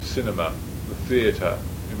cinema, the theatre.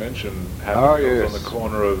 You mentioned Oh, Happy Meals on yes. the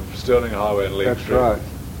corner of Stirling Highway and Leeds That's Street. right.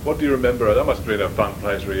 What do you remember? That must have been a fun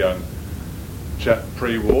place for a young chap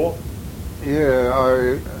pre-war.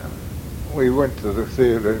 Yeah, we went to the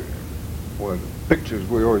theatre. Well, the pictures,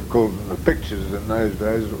 we always called them the pictures in those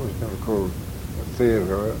days. It was never called a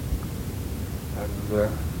theatre. And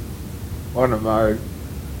one of my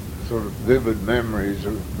sort of vivid memories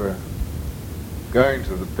of going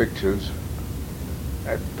to the pictures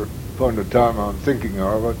at the point of time I'm thinking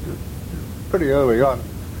of, pretty early on,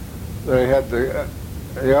 they had the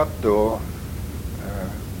outdoor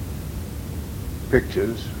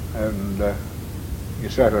pictures, and you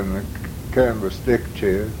sat in a canvas deck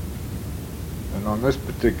chair, and on this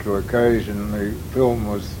particular occasion the film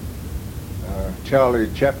was Charlie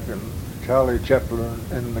Chaplin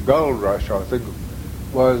in the Gold Rush, I think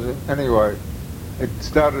it was. Anyway, it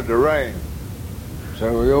started to rain,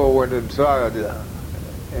 so we all went inside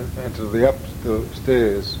into the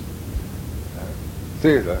upstairs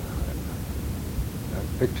theatre,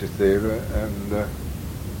 picture theatre, and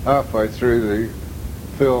halfway through the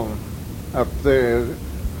film up there,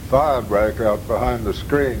 fire broke out behind the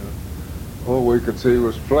screen. All we could see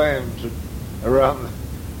was flames around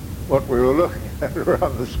what we were looking at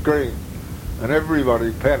around the screen, and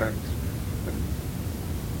everybody panicked. And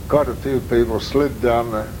quite a few people slid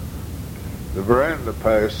down the veranda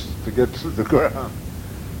posts to get to the ground,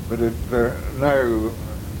 but there are no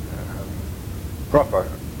proper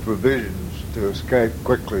provisions to escape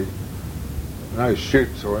quickly, no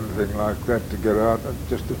chutes or anything like that to get out.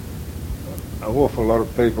 Just an awful lot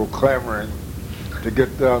of people clamouring to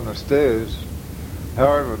get down the stairs.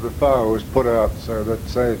 However, the fire was put out, so that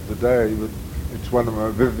saved the day, but it's one of my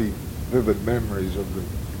vivid memories of the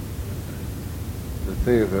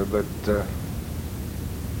theatre. But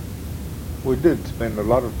we did spend a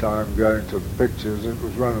lot of time going to the pictures. It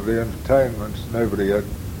was one of the entertainments. Nobody had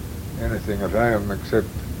anything at home except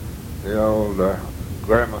the old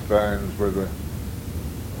gramophones with a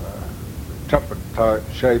trumpet-type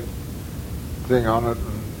shaped thing on it,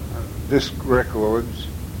 and disc records,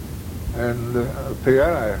 and a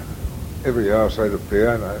piano. Every house had a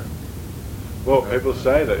piano. Well, people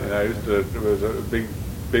say that it was a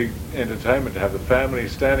big entertainment to have the family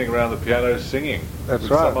standing around the piano singing. That's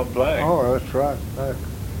with right. Someone playing. Oh, that's right.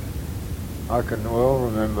 I can well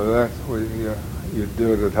remember that. You'd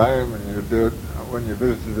do it at home, and you'd do it when you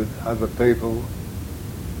visited other people,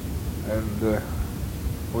 and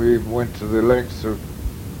we even went to the lengths of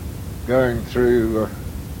going through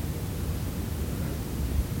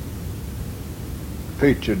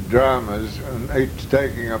featured dramas and each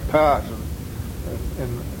taking a part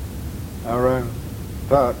in our own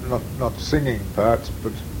part, not singing parts,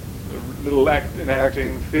 but A little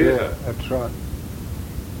acting theatre. Yeah, that's right.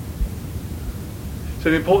 So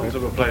the importance of a place